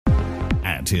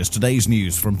here's today's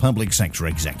news from Public Sector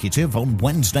Executive on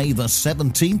Wednesday the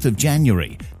 17th of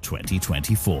January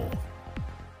 2024.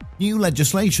 New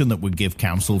legislation that would give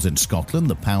councils in Scotland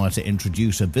the power to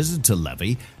introduce a visitor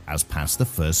levy has passed the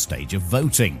first stage of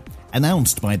voting.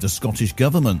 Announced by the Scottish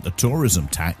Government, the tourism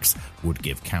tax would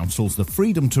give councils the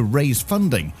freedom to raise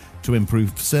funding to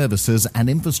improve services and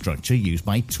infrastructure used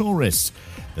by tourists.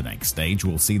 The next stage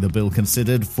will see the bill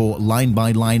considered for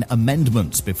line-by-line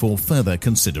amendments before further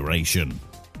consideration.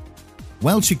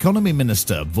 Welsh Economy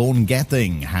Minister Vaughan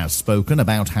Gething has spoken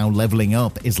about how levelling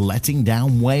up is letting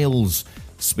down Wales.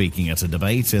 Speaking at a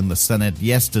debate in the Senate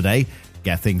yesterday,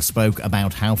 Gething spoke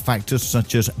about how factors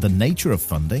such as the nature of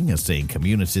funding are seeing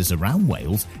communities around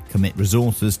Wales commit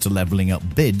resources to levelling up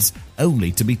bids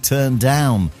only to be turned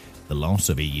down. The loss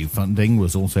of EU funding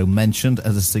was also mentioned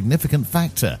as a significant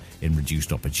factor in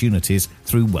reduced opportunities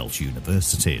through Welsh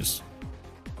universities.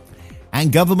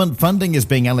 And government funding is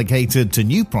being allocated to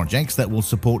new projects that will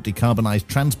support decarbonised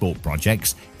transport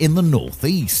projects in the North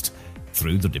East.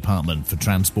 Through the Department for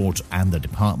Transport and the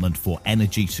Department for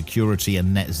Energy Security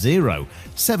and Net Zero,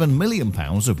 £7 million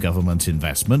of government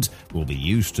investment will be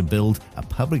used to build a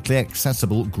publicly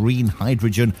accessible green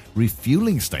hydrogen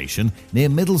refuelling station near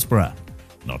Middlesbrough.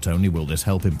 Not only will this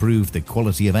help improve the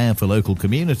quality of air for local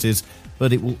communities,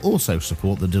 but it will also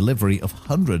support the delivery of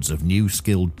hundreds of new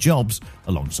skilled jobs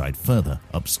alongside further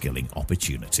upskilling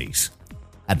opportunities.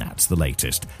 And that's the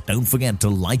latest. Don't forget to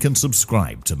like and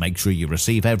subscribe to make sure you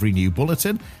receive every new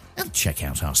bulletin, and check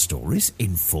out our stories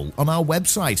in full on our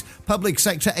website,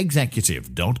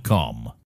 publicsectorexecutive.com.